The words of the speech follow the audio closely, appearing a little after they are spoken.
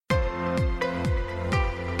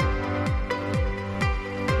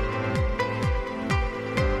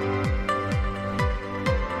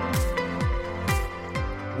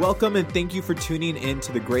Welcome and thank you for tuning in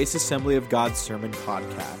to the Grace Assembly of God Sermon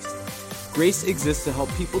Podcast. Grace exists to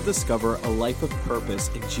help people discover a life of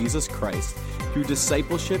purpose in Jesus Christ through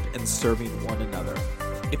discipleship and serving one another.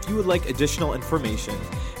 If you would like additional information,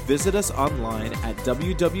 visit us online at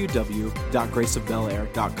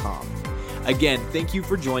www.graceofbelair.com. Again, thank you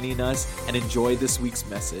for joining us and enjoy this week's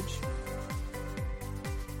message.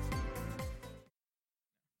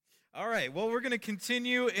 All right, well, we're going to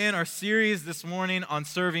continue in our series this morning on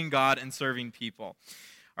serving God and serving people.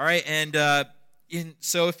 All right, and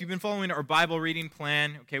so if you've been following our Bible reading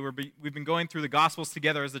plan, okay, we've been going through the Gospels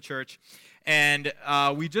together as a church, and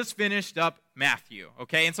we just finished up Matthew,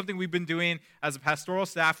 okay? And something we've been doing as a pastoral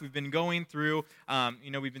staff, we've been going through,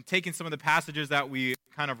 we've been taking some of the passages that we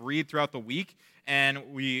kind of read throughout the week,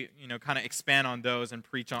 and we, kind of expand on those and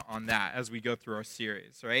preach on that as we go through our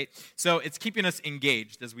series, right? So it's keeping us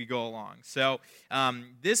engaged as we go along. So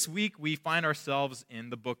this week we find ourselves in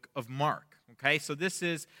the book of Mark, okay? So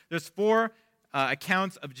there's four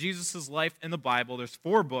accounts of Jesus' life in the Bible. There's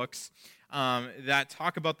four books that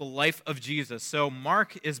talk about the life of Jesus. So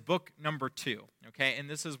Mark is book number 2, okay? And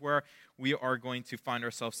this is where we are going to find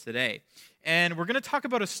ourselves today. And we're going to talk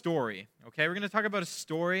about a story, okay? We're going to talk about a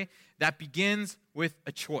story that begins with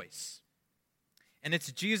a choice. And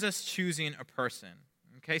it's Jesus choosing a person,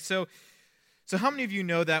 okay? So how many of you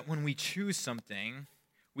know that when we choose something,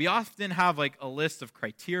 we often have like a list of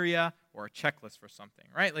criteria or a checklist for something,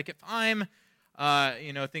 right? Like if I'm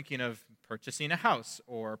thinking of purchasing a house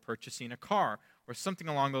or purchasing a car or something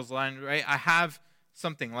along those lines, right? I have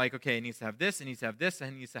something like, okay, it needs to have this, it needs to have this,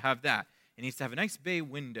 and it needs to have that. It needs to have a nice bay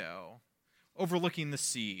window overlooking the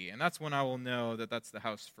sea, and that's when I will know that that's the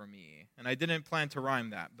house for me. And I didn't plan to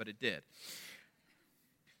rhyme that, but it did.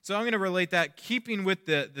 So I'm going to relate that, keeping with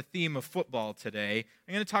the theme of football today.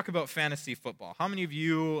 I'm going to talk about fantasy football. How many of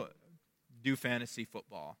you do fantasy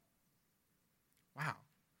football? Wow.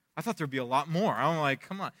 I thought there'd be a lot more. I'm like,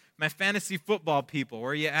 come on. My fantasy football people,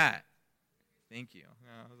 where are you at? Thank you.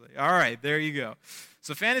 I was like, all right, there you go.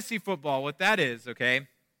 So fantasy football, what that is, okay,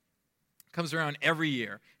 comes around every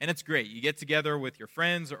year. And it's great. You get together with your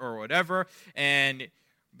friends or whatever, and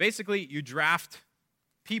basically you draft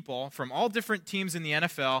people from all different teams in the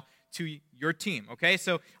NFL to your team, okay?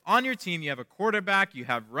 So on your team, you have a quarterback, you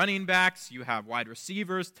have running backs, you have wide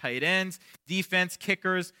receivers, tight ends, defense,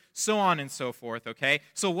 kickers, so on and so forth, okay?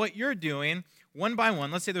 So what you're doing, one by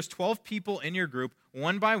one, let's say there's 12 people in your group,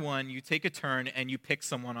 one by one, you take a turn and you pick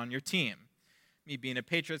someone on your team. Me being a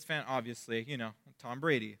Patriots fan, obviously, Tom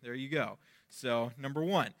Brady, there you go. So number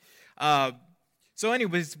one. So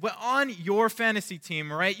anyways, on your fantasy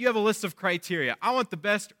team, right, you have a list of criteria. I want the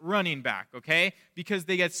best running back, okay, because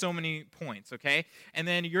they get so many points, okay? And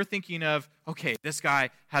then you're thinking of, okay, this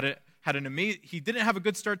guy had an amazing, he didn't have a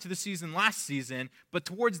good start to the season last season, but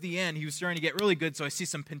towards the end, he was starting to get really good, so I see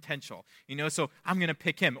some potential, so I'm going to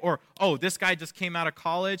pick him. Or, oh, this guy just came out of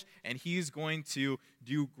college, and he's going to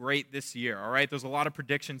do great this year, all right? There's a lot of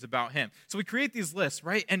predictions about him. So we create these lists,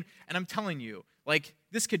 right? And I'm telling you, like,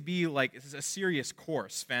 this could be like a serious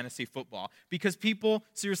course, fantasy football, because people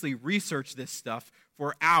seriously research this stuff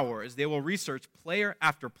for hours. They will research player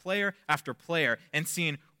after player after player and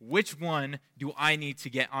seeing which one do I need to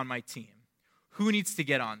get on my team? Who needs to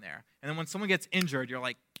get on there? And then when someone gets injured, you're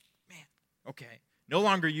like, man, okay, no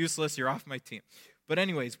longer useless, you're off my team. But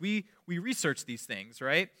anyways, we research these things,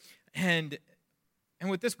 right? And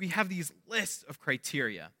with this, we have these lists of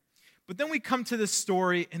criteria. But then we come to this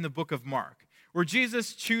story in the book of Mark, where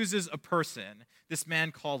Jesus chooses a person, this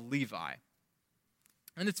man called Levi.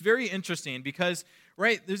 And it's very interesting because,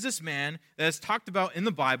 right, there's this man that is talked about in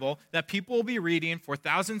the Bible that people will be reading for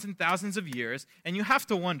thousands and thousands of years, and you have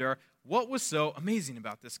to wonder, what was so amazing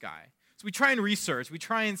about this guy? So we try and research. We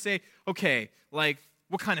try and say, okay, like,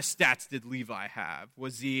 what kind of stats did Levi have?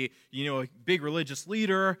 Was he, a big religious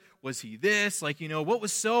leader? Was he this? What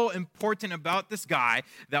was so important about this guy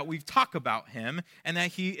that we've talked about him and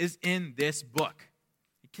that he is in this book?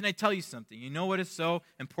 Can I tell you something? You know what is so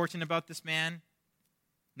important about this man?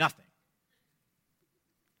 Nothing.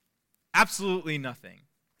 Absolutely nothing.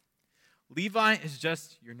 Levi is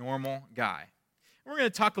just your normal guy. We're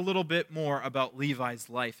going to talk a little bit more about Levi's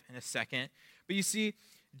life in a second. But you see,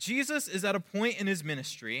 Jesus is at a point in his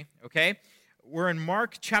ministry, okay? We're in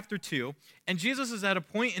Mark chapter 2, and Jesus is at a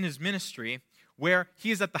point in his ministry where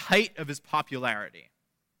he is at the height of his popularity,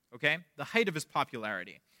 okay? The height of his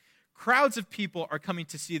popularity. Crowds of people are coming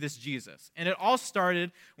to see this Jesus, and it all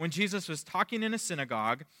started when Jesus was talking in a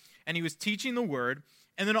synagogue, and he was teaching the word,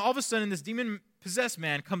 and then all of a sudden this demon-possessed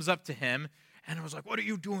man comes up to him, and I was like, what are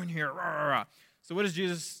you doing here? Rah, rah, rah. So what does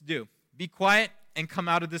Jesus do? Be quiet and come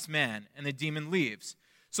out of this man, and the demon leaves.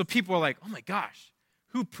 So people are like, oh my gosh,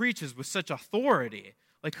 who preaches with such authority?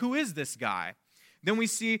 Like, who is this guy? Then we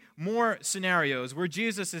see more scenarios where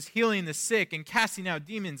Jesus is healing the sick and casting out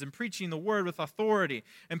demons and preaching the word with authority.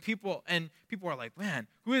 And people are like, man,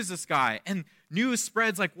 who is this guy? And news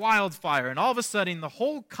spreads like wildfire. And all of a sudden, the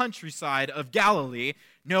whole countryside of Galilee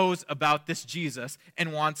knows about this Jesus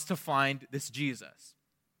and wants to find this Jesus.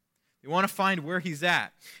 They want to find where he's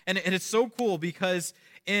at. And it's so cool because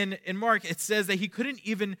in Mark, it says that he couldn't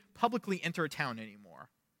even publicly enter a town anymore.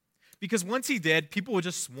 Because once he did, people would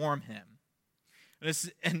just swarm him.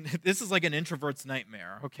 And this is like an introvert's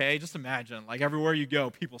nightmare, okay? Just imagine, like everywhere you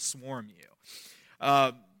go, people swarm you.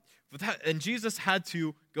 And Jesus had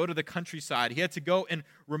to go to the countryside. He had to go in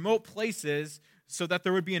remote places so that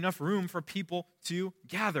there would be enough room for people to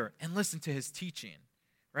gather and listen to his teaching,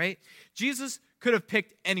 right? Jesus could have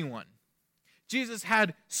picked anyone. Jesus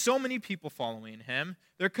had so many people following him.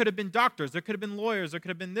 There could have been doctors, there could have been lawyers, there could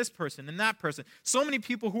have been this person and that person. So many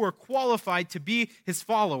people who were qualified to be his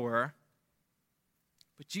follower.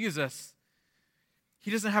 But Jesus,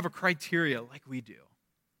 he doesn't have a criteria like we do.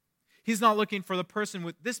 He's not looking for the person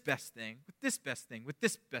with this best thing, with this best thing, with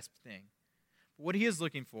this best thing. But what he is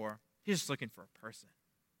looking for, he's just looking for a person.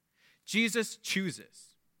 Jesus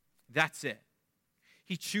chooses. That's it.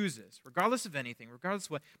 He chooses, regardless of anything, regardless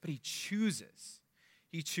of what, but he chooses.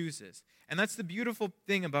 He chooses. And that's the beautiful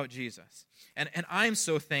thing about Jesus. And I'm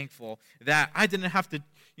so thankful that I didn't have to,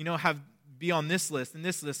 be on this list and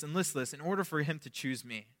this list and this list in order for him to choose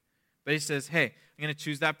me. But he says, hey, I'm going to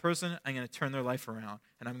choose that person, I'm going to turn their life around,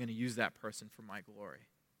 and I'm going to use that person for my glory.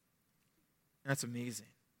 And that's amazing.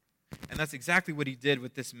 And that's exactly what he did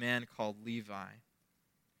with this man called Levi.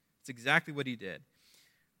 It's exactly what he did.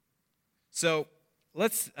 So we're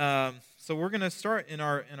going to start in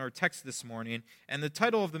our text this morning, and the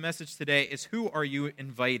title of the message today is Who Are You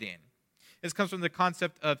Inviting? This comes from the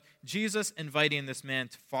concept of Jesus inviting this man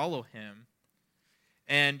to follow him.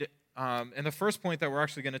 And the first point that we're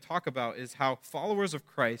actually going to talk about is how followers of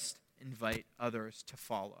Christ invite others to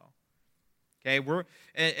follow. Okay,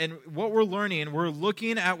 and what we're learning, we're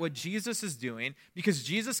looking at what Jesus is doing because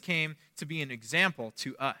Jesus came to be an example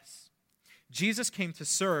to us. Jesus came to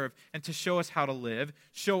serve and to show us how to live,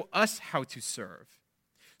 show us how to serve.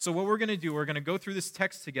 So what we're going to do, we're going to go through this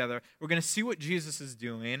text together. We're going to see what Jesus is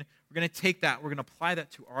doing. We're going to take that. We're going to apply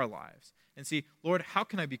that to our lives and see, Lord, how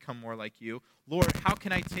can I become more like you? Lord, how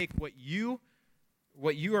can I take what you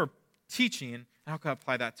are teaching and how can I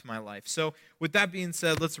apply that to my life? So with that being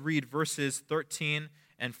said, let's read verses 13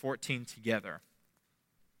 and 14 together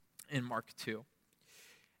in Mark 2.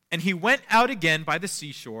 And he went out again by the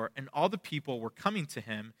seashore, and all the people were coming to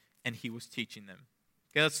him, and he was teaching them.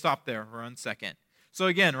 Okay, let's stop there for 1 second. So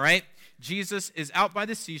again, right? Jesus is out by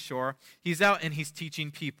the seashore. He's out and he's teaching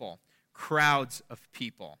people. Crowds of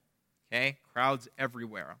people. Okay? Crowds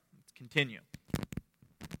everywhere. Let's continue.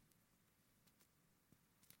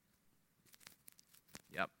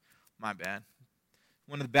 Yep, my bad.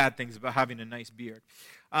 One of the bad things about having a nice beard.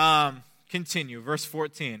 Continue, verse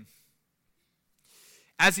 14.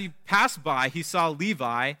 As he passed by, he saw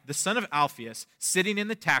Levi, the son of Alphaeus, sitting in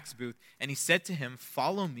the tax booth, and he said to him,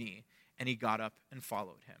 "Follow me." And he got up and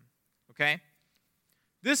followed him. Okay?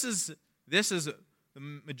 This is the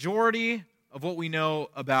majority of what we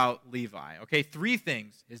know about Levi. Okay? 3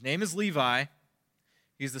 things. His name is Levi.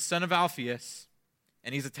 He's the son of Alphaeus.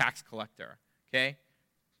 And he's a tax collector. Okay?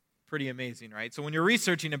 Pretty amazing, right? So when you're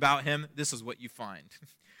researching about him, this is what you find.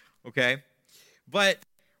 Okay? But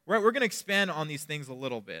we're going to expand on these things a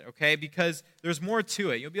little bit, okay? Because there's more to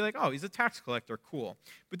it. You'll be like, oh, he's a tax collector, cool.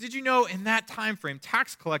 But did you know in that time frame,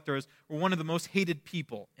 tax collectors were one of the most hated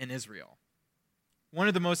people in Israel? One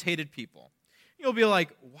of the most hated people. You'll be like,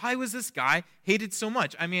 why was this guy hated so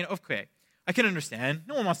much? I mean, okay, I can understand.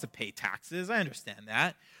 No one wants to pay taxes. I understand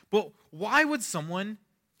that. But why would someone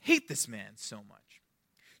hate this man so much?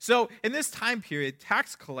 So in this time period,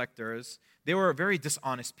 tax collectors, they were very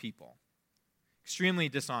dishonest people. Extremely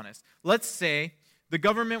dishonest. Let's say the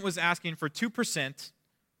government was asking for 2%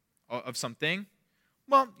 of something.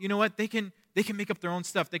 Well, you know what? They can make up their own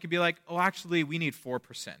stuff. They could be like, oh, actually, we need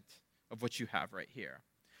 4% of what you have right here.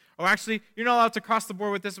 Oh, actually, you're not allowed to cross the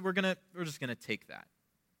board with this. We're just gonna take that.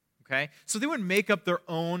 Okay? So they would make up their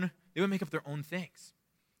own things. They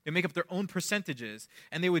would make up their own percentages,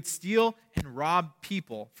 and they would steal and rob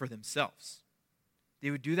people for themselves. They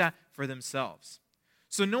would do that for themselves.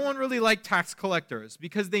 So no one really liked tax collectors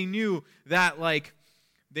because they knew that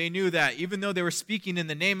even though they were speaking in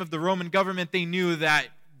the name of the Roman government, they knew that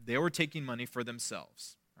they were taking money for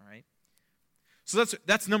themselves. All right? So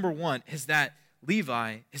that's number one, is that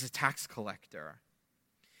Levi is a tax collector.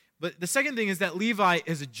 But the second thing is that Levi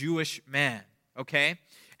is a Jewish man, okay?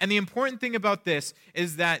 And the important thing about this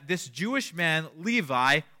is that this Jewish man,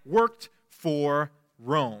 Levi, worked for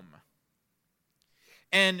Rome.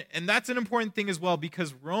 And that's an important thing as well,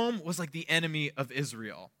 because Rome was like the enemy of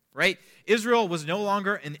Israel, right? Israel was no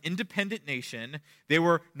longer an independent nation. They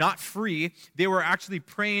were not free. They were actually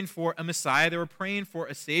praying for a Messiah. They were praying for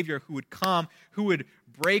a Savior who would come, who would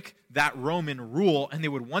break that Roman rule, and they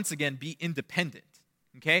would once again be independent.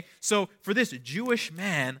 Okay? So for this Jewish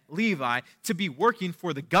man, Levi, to be working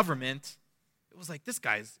for the government, it was like, this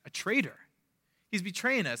guy's a traitor. He's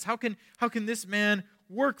betraying us. How can this man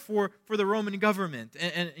work for the Roman government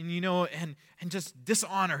and just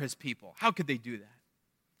dishonor his people? How could they do that?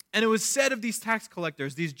 And it was said of these tax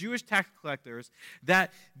collectors, these Jewish tax collectors,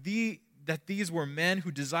 that these were men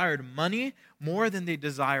who desired money more than they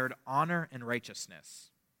desired honor and righteousness.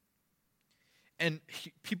 And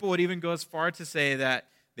people would even go as far to say that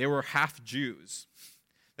they were half Jews,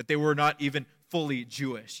 that they were not even fully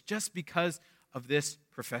Jewish, just because of this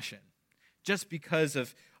profession, just because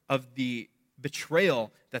of the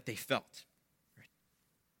betrayal that they felt.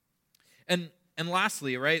 And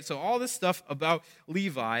lastly, right, so all this stuff about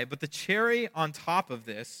Levi, but the cherry on top of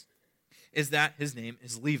this is that his name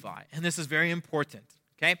is Levi. And this is very important,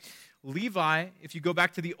 okay? Levi, if you go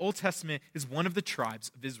back to the Old Testament, is one of the tribes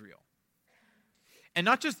of Israel. And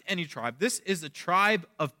not just any tribe. This is a tribe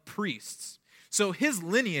of priests. So his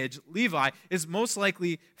lineage, Levi, is most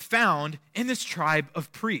likely found in this tribe of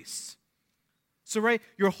priests. So, right,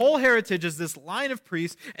 your whole heritage is this line of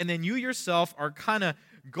priests, and then you yourself are kind of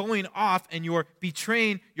going off and you're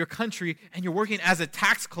betraying your country, and you're working as a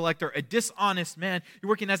tax collector, a dishonest man. You're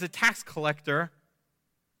working as a tax collector.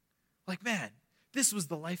 Like, man, this was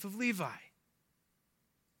the life of Levi.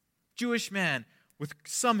 Jewish man with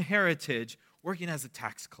some heritage, working as a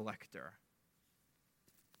tax collector.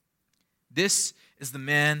 This is the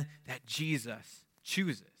man that Jesus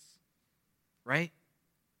chooses, right?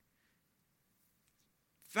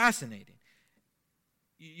 Fascinating.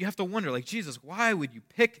 You have to wonder, like, Jesus, why would you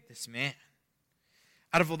pick this man?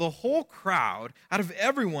 Out of the whole crowd, out of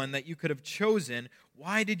everyone that you could have chosen,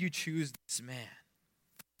 why did you choose this man?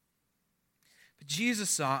 But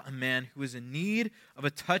Jesus saw a man who was in need of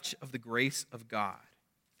a touch of the grace of God.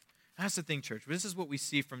 That's the thing, church. This is what we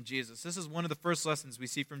see from Jesus. This is one of the first lessons we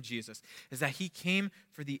see from Jesus, is that he came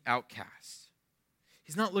for the outcast.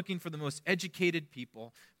 He's not looking for the most educated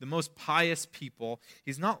people, the most pious people.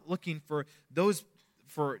 He's not looking for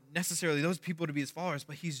necessarily those people to be his followers,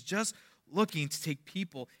 but he's just looking to take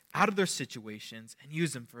people out of their situations and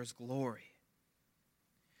use them for his glory.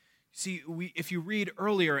 See, if you read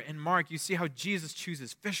earlier in Mark, you see how Jesus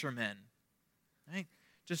chooses fishermen, right?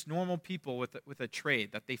 Just normal people with a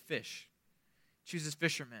trade that they fish. Chooses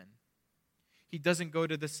fishermen. He doesn't go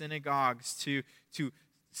to the synagogues to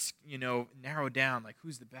narrow down like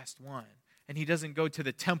who's the best one. And he doesn't go to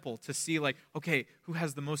the temple to see like, okay, who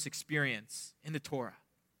has the most experience in the Torah.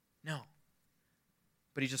 No.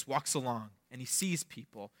 But he just walks along and he sees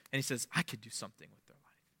people and he says, I could do something with their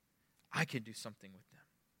life. I could do something with them.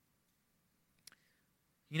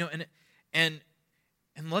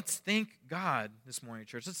 And let's thank God this morning,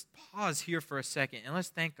 church. Let's pause here for a second and let's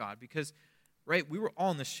thank God because, right, we were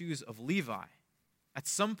all in the shoes of Levi. At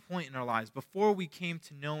some point in our lives, before we came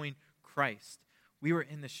to knowing Christ, we were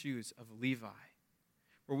in the shoes of Levi,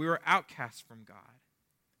 where we were outcast from God,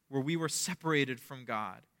 where we were separated from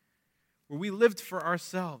God, where we lived for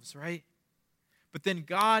ourselves, right? But then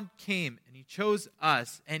God came and he chose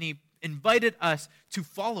us and he invited us to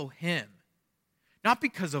follow him. Not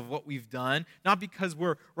because of what we've done, not because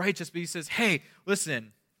we're righteous, but he says, hey,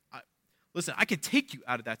 listen, I can take you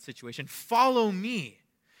out of that situation. Follow me.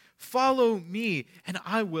 Follow me, and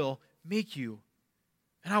I will make you,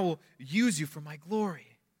 and I will use you for my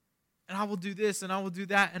glory. And I will do this, and I will do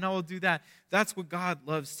that, and I will do that. That's what God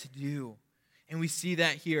loves to do. And we see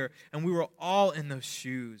that here, and we were all in those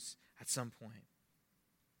shoes at some point.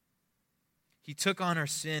 He took on our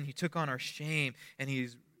sin, he took on our shame, and he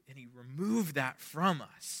removed that from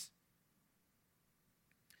us.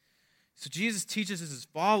 So Jesus teaches his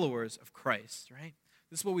followers of Christ, right?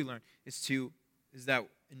 This is what we learn, is that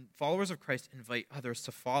followers of Christ invite others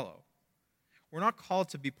to follow. We're not called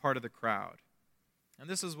to be part of the crowd. And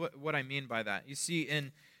this is what I mean by that. You see,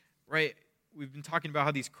 we've been talking about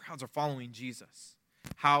how these crowds are following Jesus.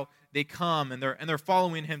 How they come and they're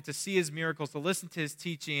following him to see his miracles, to listen to his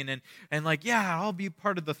teaching, and like, yeah, I'll be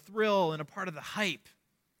part of the thrill and a part of the hype.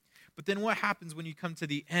 But then what happens when you come to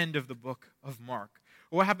the end of the book of Mark?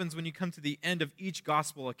 Or what happens when you come to the end of each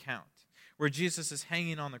gospel account, where Jesus is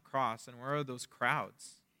hanging on the cross, and where are those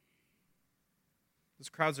crowds? Those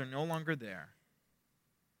crowds are no longer there.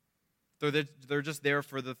 They're just there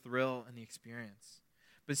for the thrill and the experience.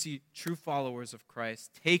 But see, true followers of Christ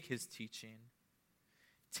take his teaching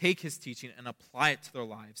and apply it to their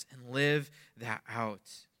lives and live that out.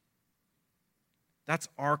 That's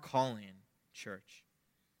our calling, church.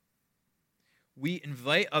 We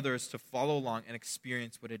invite others to follow along and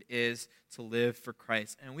experience what it is to live for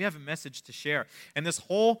Christ. And we have a message to share. And this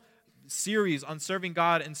whole series on serving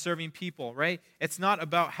God and serving people, right? It's not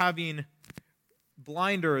about having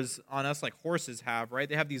blinders on us like horses have, right?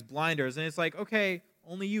 They have these blinders, and it's like, okay,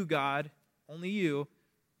 only you, God, only you.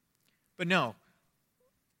 But no,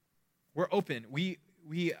 we're open. We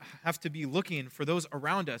have to be looking for those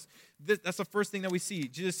around us. That's the first thing that we see.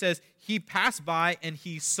 Jesus says, he passed by and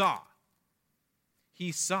he saw.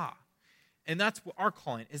 He saw. And that's what our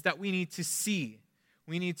calling is, that we need to see.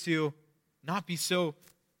 We need to not be so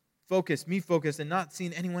focused, and not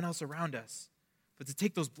seeing anyone else around us, but to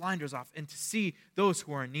take those blinders off and to see those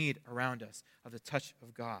who are in need around us of the touch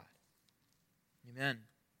of God. Amen.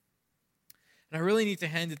 And I really need to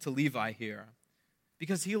hand it to Levi here,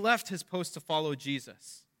 because he left his post to follow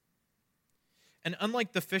Jesus. And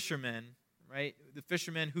unlike the fishermen, right, the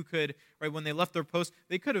fishermen who could, right, when they left their post,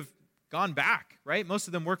 they could have gone back, right? Most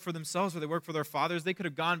of them worked for themselves or they worked for their fathers. They could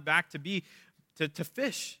have gone back to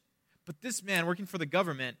fish. But this man, working for the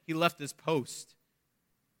government, he left his post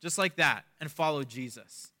just like that and followed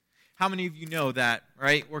Jesus. How many of you know that,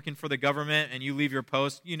 right? Working for the government and you leave your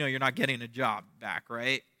post, you know you're not getting a job back,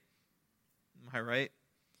 right? Am I right?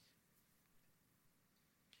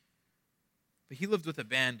 But he lived with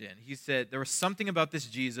abandon. He said, there was something about this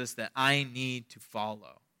Jesus that I need to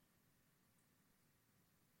follow.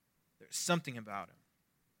 There's something about him.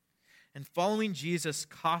 And following Jesus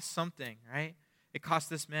costs something, right? It cost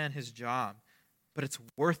this man his job, but it's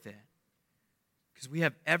worth it because we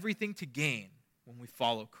have everything to gain when we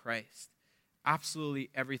follow Christ. Absolutely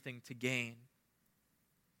everything to gain.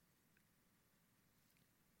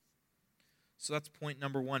 So that's point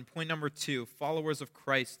number one. Point number two, followers of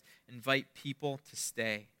Christ invite people to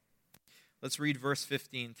stay. Let's read verse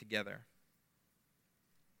 15 together.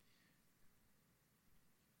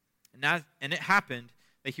 And it happened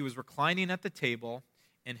that he was reclining at the table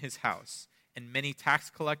in his house, and many tax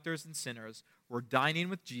collectors and sinners were dining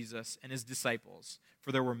with Jesus and his disciples,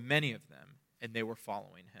 for there were many of them, and they were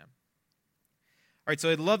following him. All right, so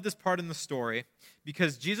I love this part in the story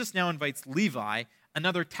because Jesus now invites Levi,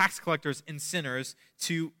 another tax collectors and sinners,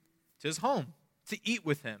 to his home, to eat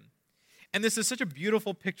with him. And this is such a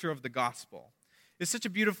beautiful picture of the gospel. It's such a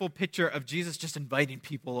beautiful picture of Jesus just inviting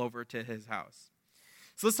people over to his house.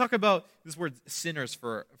 So let's talk about this word sinners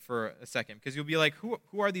for a second, because you'll be like, who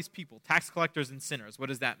are these people? Tax collectors and sinners. What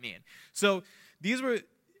does that mean? So these were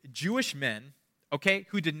Jewish men, okay,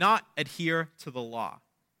 who did not adhere to the law.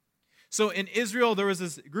 So in Israel, there was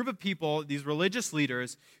this group of people, these religious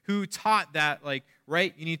leaders, who taught that, like,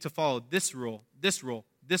 right, you need to follow this rule, this rule,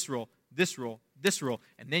 this rule, this rule, this rule,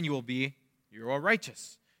 and then you are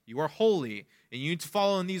righteous, you are holy, and you need to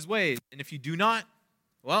follow in these ways. And if you do not,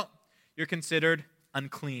 well, you're considered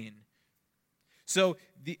unclean.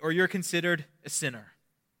 Or you're considered a sinner.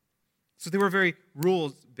 So they were very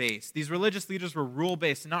rules-based. These religious leaders were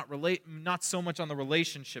rule-based, not so much on the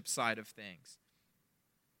relationship side of things.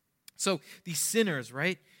 So these sinners,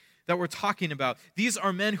 right, that we're talking about, these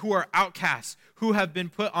are men who are outcasts, who have been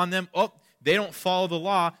put on them, they don't follow the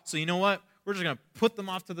law, so you know what? We're just going to put them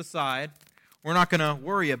off to the side. We're not going to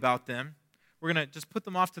worry about them. We're going to just put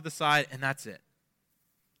them off to the side, and that's it.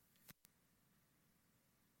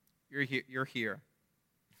 You're here,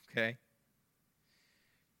 okay?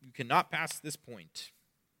 You cannot pass this point.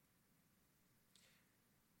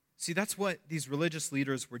 See, that's what these religious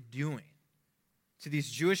leaders were doing to these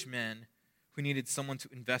Jewish men who needed someone to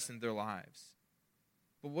invest in their lives.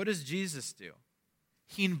 But what does Jesus do?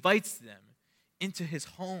 He invites them into his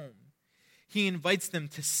home. He invites them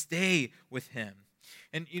to stay with him.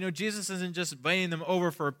 And, Jesus isn't just inviting them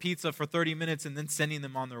over for a pizza for 30 minutes and then sending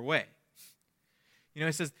them on their way.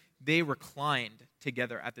 It says they reclined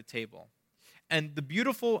together at the table. And the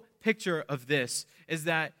beautiful picture of this is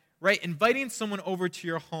that, right, inviting someone over to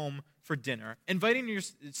your home for dinner, inviting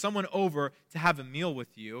someone over to have a meal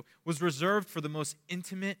with you was reserved for the most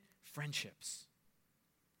intimate friendships.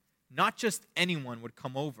 Not just anyone would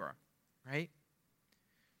come over, right?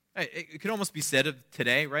 It could almost be said of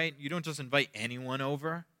today, right? You don't just invite anyone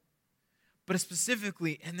over. But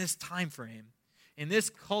specifically in this time frame, in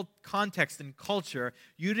this context and culture,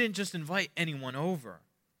 you didn't just invite anyone over.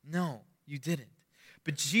 No, you didn't.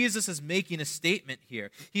 But Jesus is making a statement here.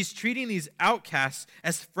 He's treating these outcasts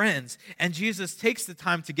as friends, and Jesus takes the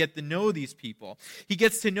time to get to know these people. He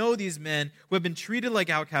gets to know these men who have been treated like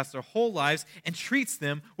outcasts their whole lives and treats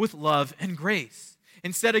them with love and grace.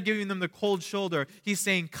 Instead of giving them the cold shoulder, he's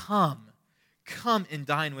saying, come and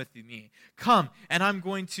dine with me. Come, and I'm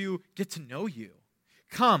going to get to know you.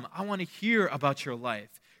 Come, I want to hear about your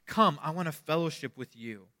life. Come, I want to fellowship with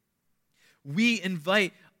you. We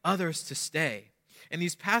invite others to stay. In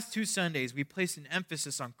these past 2 Sundays, we placed an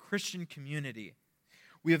emphasis on Christian community.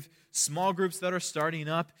 We have small groups that are starting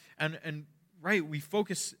up, and we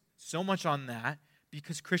focus so much on that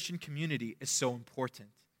because Christian community is so important.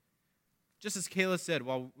 Just as Kayla said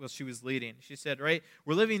while she was leading, she said, right,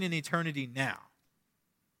 we're living in eternity now,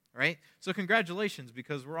 right? So congratulations,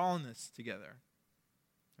 because we're all in this together,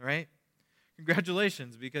 right?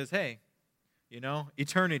 Congratulations, because, hey,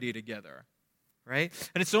 eternity together, right?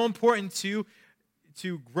 And it's so important to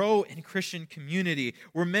grow in Christian community.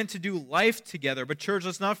 We're meant to do life together. But church,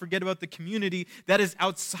 let's not forget about the community that is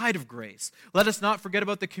outside of grace. Let us not forget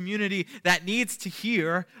about the community that needs to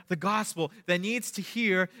hear the gospel, that needs to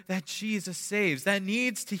hear that Jesus saves, that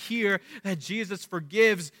needs to hear that Jesus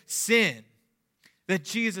forgives sin, that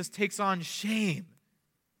Jesus takes on shame.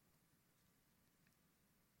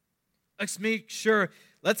 Let's make sure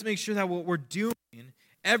that what we're doing,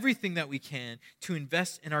 everything that we can to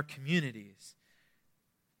invest in our communities.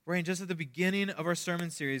 Right, just at the beginning of our sermon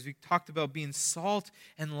series, we talked about being salt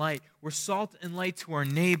and light. We're salt and light to our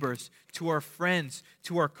neighbors, to our friends,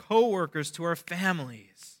 to our coworkers, to our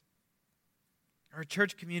families. Our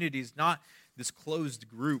church community is not this closed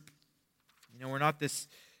group. We're not this,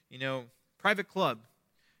 private club,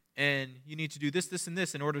 and you need to do this, this, and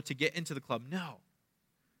this in order to get into the club. No.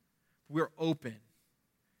 We're open,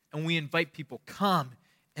 and we invite people, come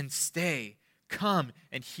and stay. Come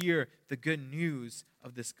and hear the good news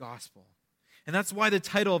of this gospel. And that's why the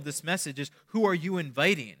title of this message is, who are you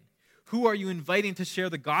inviting? Who are you inviting to share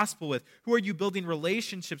the gospel with? Who are you building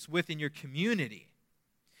relationships with in your community?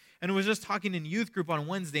 And I was just talking in youth group on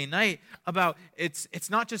Wednesday night about it's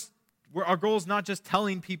not just, our goal is not just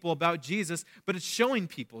telling people about Jesus, but it's showing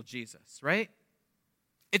people Jesus, right?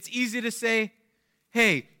 It's easy to say,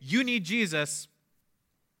 hey, you need Jesus.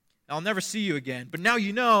 I'll never see you again. But now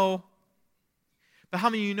you know. But how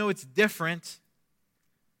many of you know it's different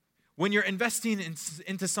when you're investing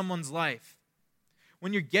into someone's life,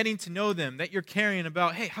 when you're getting to know them, that you're caring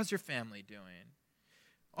about, hey, how's your family doing?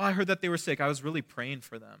 Oh, I heard that they were sick. I was really praying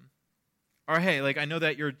for them. Or, hey, I know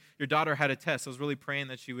that your daughter had a test. I was really praying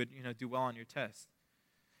that she would, do well on your test.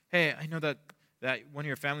 Hey, I know that one of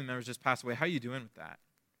your family members just passed away. How are you doing with that?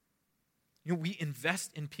 We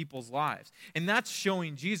invest in people's lives. And that's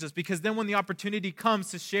showing Jesus, because then when the opportunity comes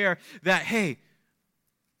to share that, hey,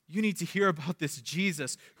 you need to hear about this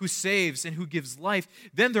Jesus who saves and who gives life,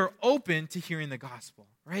 then they're open to hearing the gospel,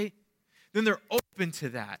 right? Then they're open to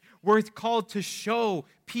that. We're called to show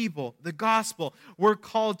people the gospel. We're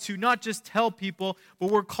called to not just tell people,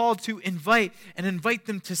 but we're called to invite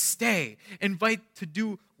them to stay, invite to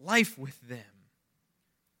do life with them.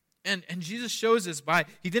 And Jesus shows us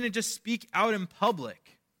he didn't just speak out in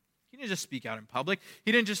public. He didn't just speak out in public.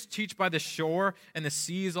 He didn't just teach by the shore and the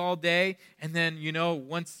seas all day. And then,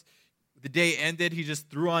 once the day ended, he just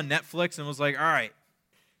threw on Netflix and was like, all right,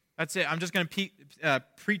 that's it. I'm just going to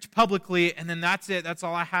preach publicly, and then that's it. That's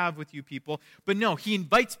all I have with you people. But no, he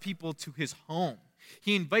invites people to his home.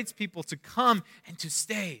 He invites people to come and to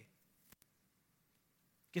stay.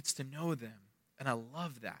 Gets to know them. And I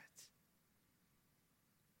love that.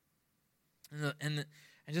 And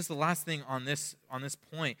just the last thing on this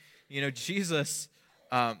point, Jesus,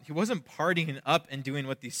 he wasn't partying up and doing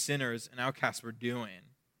what these sinners and outcasts were doing,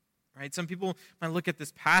 right? Some people might look at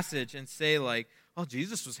this passage and say, oh,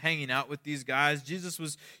 Jesus was hanging out with these guys. Jesus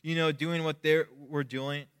was, doing what they were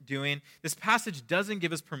doing. This passage doesn't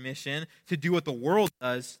give us permission to do what the world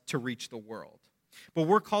does to reach the world. But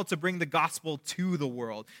we're called to bring the gospel to the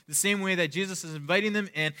world, the same way that Jesus is inviting them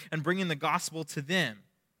in and bringing the gospel to them.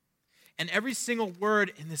 And every single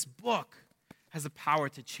word in this book has the power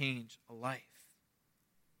to change a life.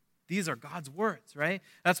 These are God's words, right?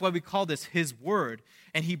 That's why we call this his word.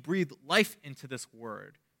 And he breathed life into this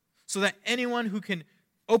word so that anyone who can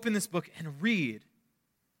open this book and read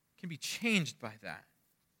can be changed by that.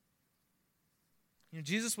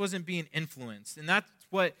 Jesus wasn't being influenced. And that's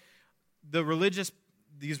what these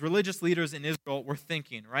religious leaders in Israel were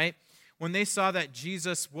thinking, right? When they saw that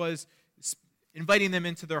Jesus was inviting them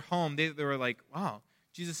into their home, they were like, wow,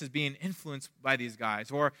 Jesus is being influenced by these guys.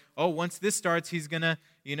 Or, oh, once this starts, he's just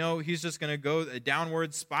going to go a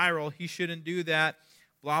downward spiral. He shouldn't do that,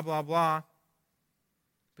 blah, blah, blah.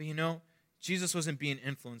 But Jesus wasn't being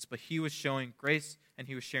influenced, but he was showing grace and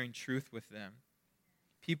he was sharing truth with them.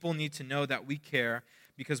 People need to know that we care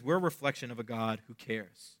because we're a reflection of a God who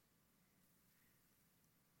cares.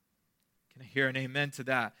 Can I hear an amen to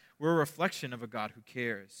that? We're a reflection of a God who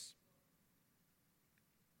cares.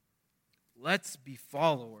 Let's be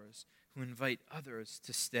followers who invite others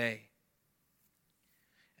to stay.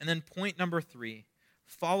 And then point number 3,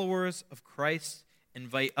 followers of Christ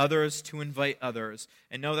invite others to invite others.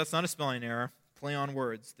 And no, that's not a spelling error. Play on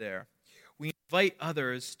words there. We invite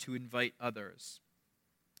others to invite others.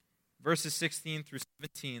 Verses 16 through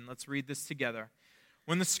 17, let's read this together.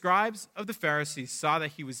 When the scribes of the Pharisees saw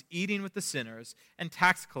that he was eating with the sinners and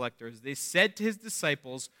tax collectors, they said to his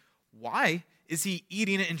disciples, "Why is he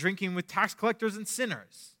eating and drinking with tax collectors and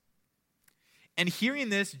sinners?" And hearing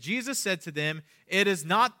this, Jesus said to them, "It is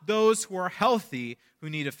not those who are healthy who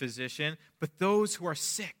need a physician, but those who are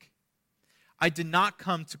sick. I did not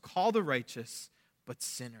come to call the righteous, but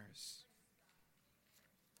sinners."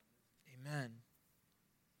 Amen.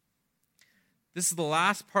 This is the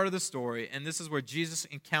last part of the story, and this is where Jesus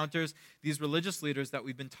encounters these religious leaders that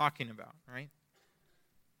we've been talking about, right?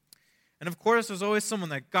 And of course, there's always someone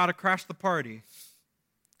that got to crash the party.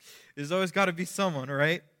 There's always got to be someone,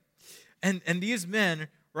 right? And these men,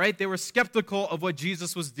 right, they were skeptical of what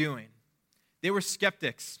Jesus was doing. They were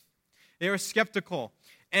skeptics. They were skeptical.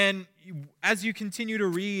 And as you continue to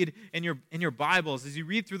read in your Bibles, as you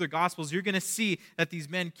read through the Gospels, you're going to see that these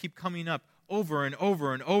men keep coming up over and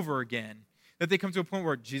over and over again. That they come to a point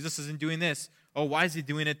where Jesus isn't doing this. Oh, why is he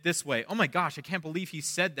doing it this way? Oh my gosh, I can't believe he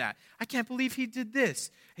said that. I can't believe he did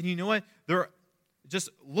this. And you know what? They're just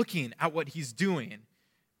looking at what he's doing.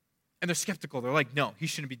 And they're skeptical. They're like, no, he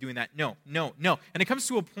shouldn't be doing that. No, no, no. And it comes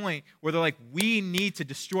to a point where they're like, we need to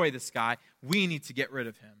destroy this guy. We need to get rid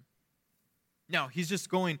of him. No, he's just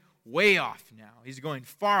going way off now. He's going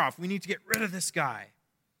far off. We need to get rid of this guy.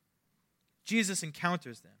 Jesus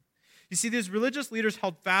encounters them. You see, these religious leaders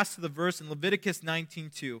held fast to the verse in Leviticus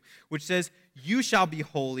 19:2, which says, "You shall be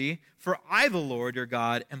holy, for I, the Lord your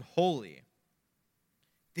God, am holy."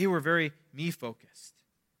 They were very me-focused.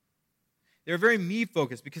 They were very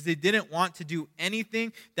me-focused because they didn't want to do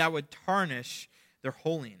anything that would tarnish their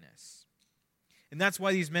holiness. And that's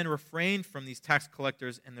why these men refrained from these tax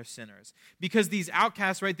collectors and their sinners. Because these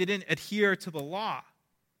outcasts, right, they didn't adhere to the law.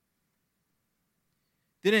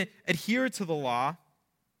 They didn't adhere to the law,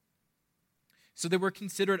 so they were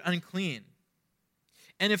considered unclean.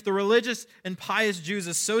 And if the religious and pious Jews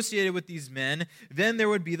associated with these men, then there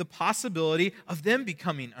would be the possibility of them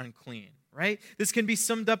becoming unclean, right? This can be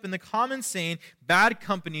summed up in the common saying, bad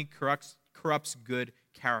company corrupts good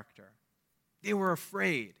character. They were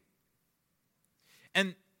afraid.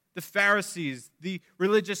 And the Pharisees, the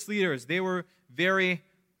religious leaders, they were very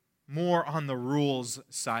more on the rules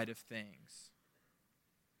side of things.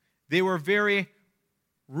 They were very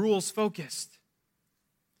rules-focused.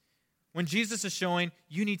 When Jesus is showing,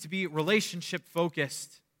 you need to be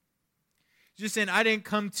relationship-focused. He's just saying, I didn't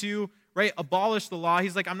come to, right, abolish the law.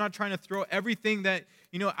 He's like, I'm not trying to throw everything that,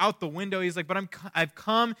 out the window. He's like, but I've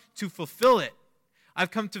come to fulfill it.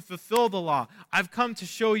 I've come to fulfill the law. I've come to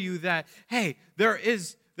show you that, hey, there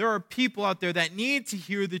are people out there that need to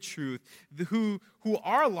hear the truth, who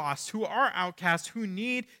are lost, who are outcasts, who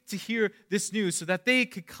need to hear this news so that they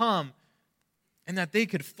could come and that they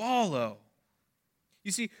could follow.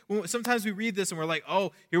 You see, sometimes we read this and we're like,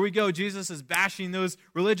 oh, here we go. Jesus is bashing those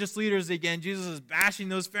religious leaders again. Jesus is bashing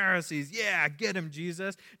those Pharisees. Yeah, get him,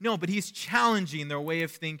 Jesus. No, but he's challenging their way of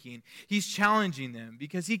thinking. He's challenging them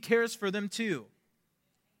because he cares for them too.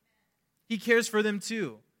 He cares for them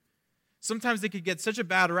too. Sometimes they could get such a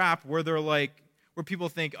bad rap where where people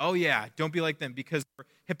think, oh yeah, don't be like them because they're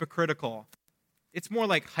hypocritical. It's more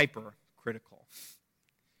like hypercritical.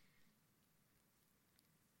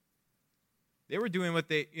 They were doing what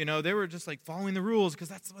they were just like following the rules because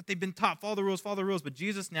that's what they've been taught. Follow the rules. But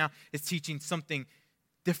Jesus now is teaching something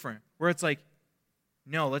different where it's like,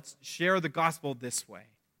 no, let's share the gospel this way.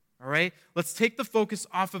 All right? Let's take the focus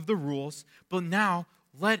off of the rules, but now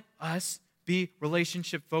let us be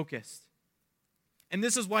relationship focused. And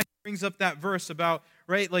this is why he brings up that verse about,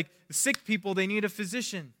 right, like the sick people, they need a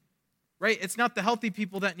physician. Right? It's not the healthy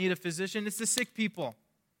people that need a physician, it's the sick people.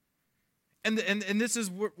 And this is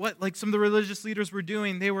what like some of the religious leaders were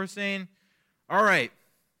doing. They were saying, all right,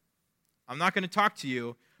 I'm not going to talk to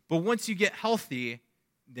you, but once you get healthy,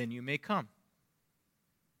 then you may come.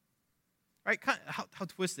 Right? How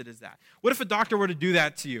twisted is that? What if a doctor were to do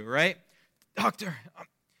that to you, right? Doctor,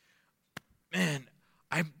 man,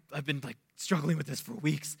 I've been like struggling with this for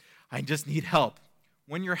weeks. I just need help.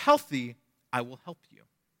 When you're healthy, I will help you.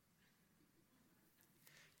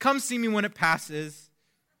 Come see me when it passes.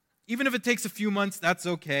 Even if it takes a few months, that's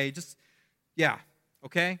okay. Just, yeah,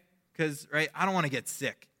 okay? Because, right, I don't want to get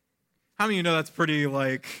sick. How many of you know that's pretty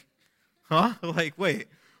like, huh? Like, wait,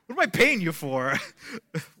 what am I paying you for?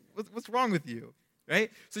 What's wrong with you, right?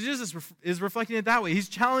 So Jesus is reflecting it that way. He's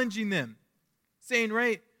challenging them, saying,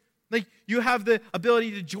 right, like you have the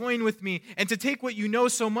ability to join with me and to take what you know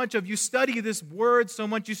so much of. You study this word so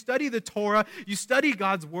much. You study the Torah. You study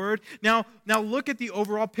God's word. Now look at the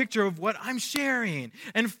overall picture of what I'm sharing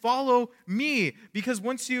and follow me. Because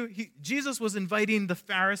Jesus was inviting the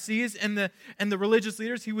Pharisees and the religious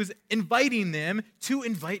leaders. He was inviting them to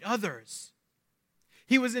invite others.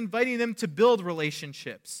 He was inviting them to build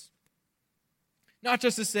relationships. Not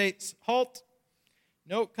just to say, halt,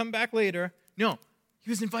 no, come back later. No. He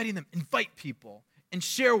was inviting them, invite people, and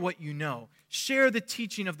share what you know. Share the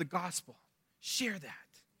teaching of the gospel. Share that.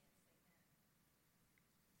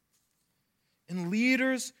 And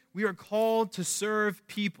leaders, we are called to serve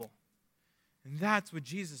people. And that's what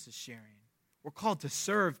Jesus is sharing. We're called to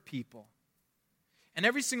serve people. And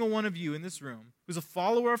every single one of you in this room who's a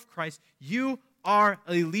follower of Christ, you are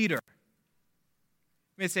a leader.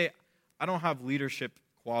 You may say, I don't have leadership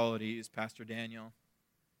qualities, Pastor Daniel.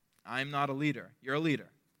 I'm not a leader. You're a leader.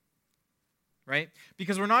 Right?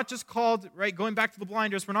 Because we're not just called, right, going back to the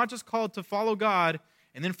blinders, we're not just called to follow God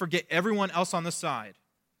and then forget everyone else on the side.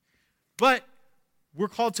 But we're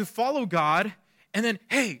called to follow God and then,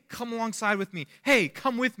 hey, come alongside with me. Hey,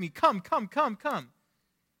 come with me. Come.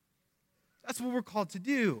 That's what we're called to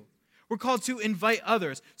do. We're called to invite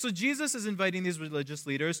others. So Jesus is inviting these religious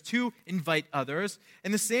leaders to invite others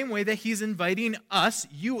in the same way that he's inviting us,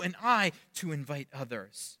 you and I, to invite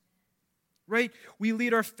others. Right? We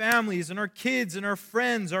lead our families and our kids and our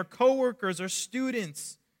friends, our coworkers, our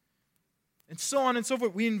students, and so on and so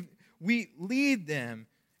forth. We lead them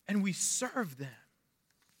and we serve them.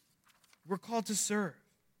 We're called to serve.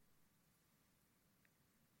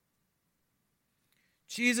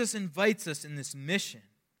 Jesus invites us in this mission.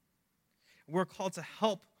 We're called to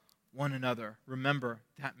help one another remember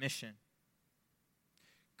that mission.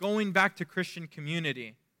 Going back to Christian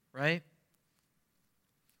community, right?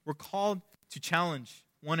 We're called to challenge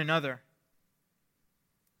one another.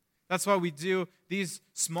 That's why we do these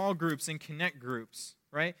small groups and connect groups,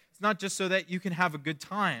 right? It's not just so that you can have a good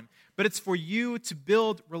time, but it's for you to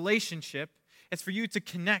build relationship. It's for you to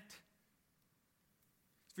connect.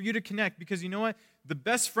 It's for you to connect because you know what? The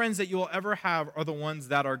best friends that you will ever have are the ones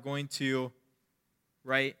that are going to,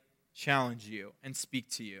 right, challenge you and speak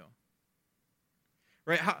to you.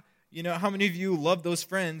 Right? How many of you love those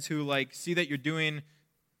friends who like see that you're doing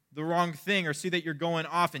the wrong thing or see that you're going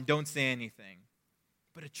off and don't say anything?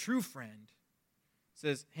 But a true friend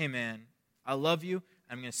says, hey man, I love you.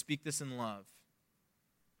 I'm going to speak this in love.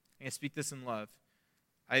 I'm going to speak this in love.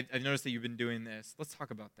 I've noticed that you've been doing this. Let's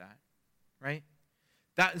talk about that, right?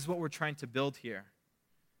 That is what we're trying to build here.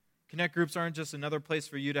 Connect groups aren't just another place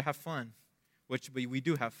for you to have fun, which we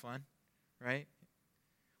do have fun, right?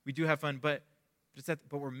 We do have fun, but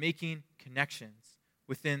we're making connections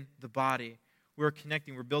within the body. We're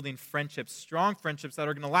connecting, we're building friendships, strong friendships that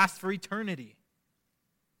are going to last for eternity.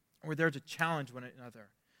 We're there to challenge one another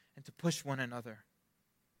and to push one another.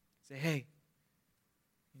 Say, hey,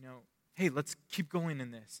 let's keep going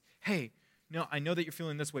in this. Hey, no, I know that you're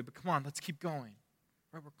feeling this way, but come on, let's keep going.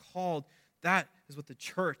 Right? We're called. That is what the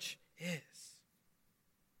church is.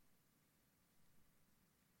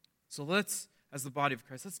 So let's, as the body of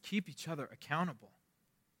Christ, let's keep each other accountable.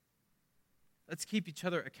 Let's keep each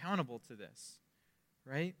other accountable to this,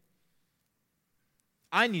 right?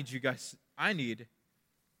 I need you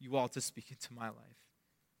all to speak into my life.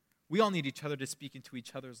 We all need each other to speak into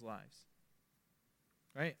each other's lives,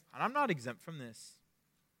 right? And I'm not exempt from this.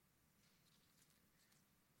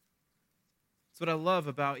 It's what I love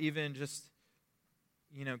about even just,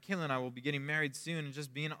 Kayla and I will be getting married soon and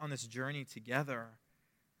just being on this journey together,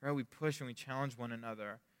 right? We push and we challenge one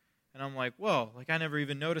another. And I'm like, whoa, I never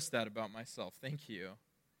even noticed that about myself. Thank you.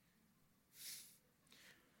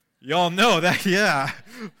 Y'all know that, yeah.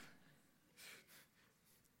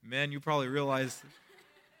 Man, you probably realize,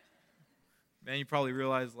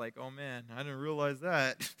 oh man, I didn't realize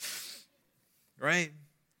that. Right?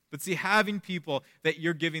 But see, having people that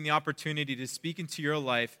you're giving the opportunity to speak into your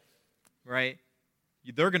life, right?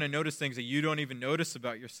 They're going to notice things that you don't even notice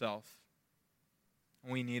about yourself.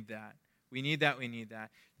 And we need that. We need that.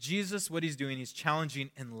 Jesus, what he's doing, he's challenging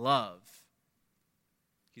in love.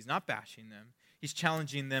 He's not bashing them. He's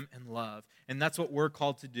challenging them in love. And that's what we're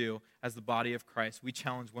called to do as the body of Christ. We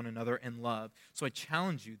challenge one another in love. So I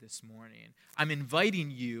challenge you this morning. I'm inviting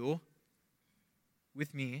you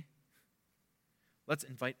with me. let's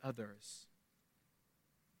invite others.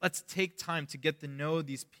 Let's take time to get to know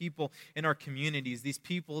these people in our communities, these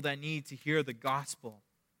people that need to hear the gospel.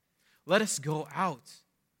 Let us go out.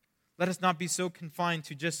 Let us not be so confined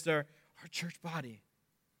to just our church body,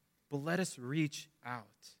 but let us reach out.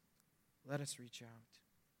 Let us reach out.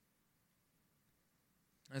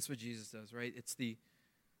 That's what Jesus does, right? It's the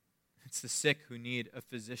sick who need a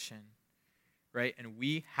physician, right? And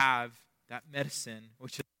we have that medicine,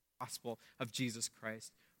 which is the gospel of Jesus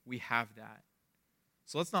Christ. We have that.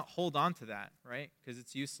 So let's not hold on to that, right? Because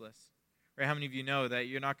it's useless. Right? How many of you know that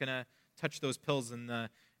you're not going to touch those pills in the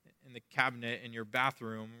cabinet in your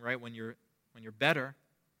bathroom, right? When you're better,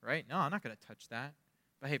 right? No, I'm not going to touch that.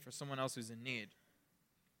 But hey, for someone else who's in need,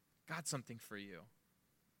 God's something for you.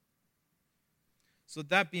 So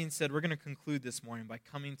that being said, we're going to conclude this morning by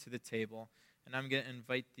coming to the table, and I'm going to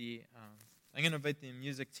invite the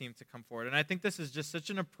music team to come forward. And I think this is just such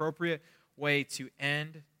an appropriate way to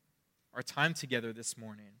end our time together this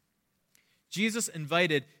morning. Jesus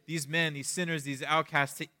invited these men, these sinners, these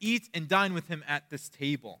outcasts to eat and dine with him at this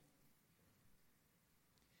table.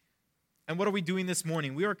 And what are we doing this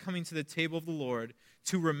morning? We are coming to the table of the Lord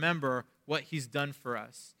to remember what he's done for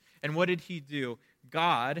us. And what did he do?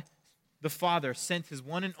 God, the Father, sent his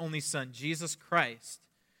one and only Son, Jesus Christ.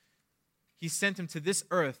 He sent him to this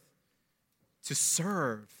earth to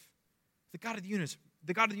serve the God of the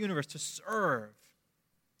universe, to serve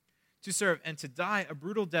and to die a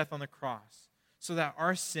brutal death on the cross so that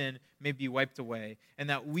our sin may be wiped away and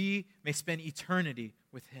that we may spend eternity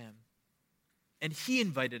with him. And he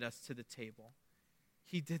invited us to the table.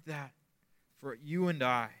 He did that for you and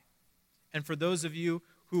I, and for those of you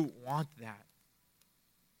who want that.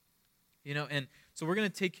 And so we're going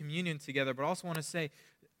to take communion together, but I also want to say,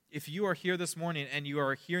 if you are here this morning and you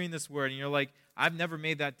are hearing this word and you're like, I've never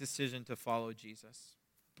made that decision to follow Jesus,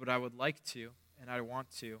 but I would like to and I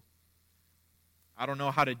want to. I don't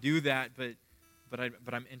know how to do that, but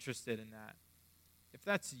I'm interested in that. If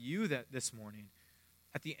that's you this morning,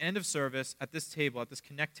 at the end of service, at this table, at this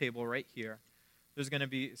Connect table right here, there's going to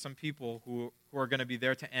be some people who are going to be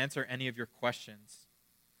there to answer any of your questions,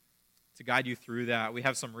 to guide you through that. We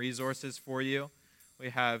have some resources for you. We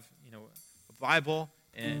have, a Bible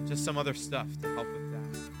and just some other stuff to help with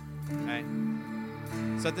that. Okay?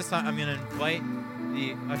 So at this time, I'm going to invite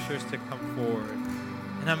the ushers to come forward.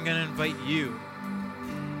 And I'm going to invite you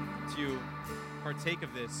to partake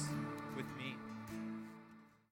of this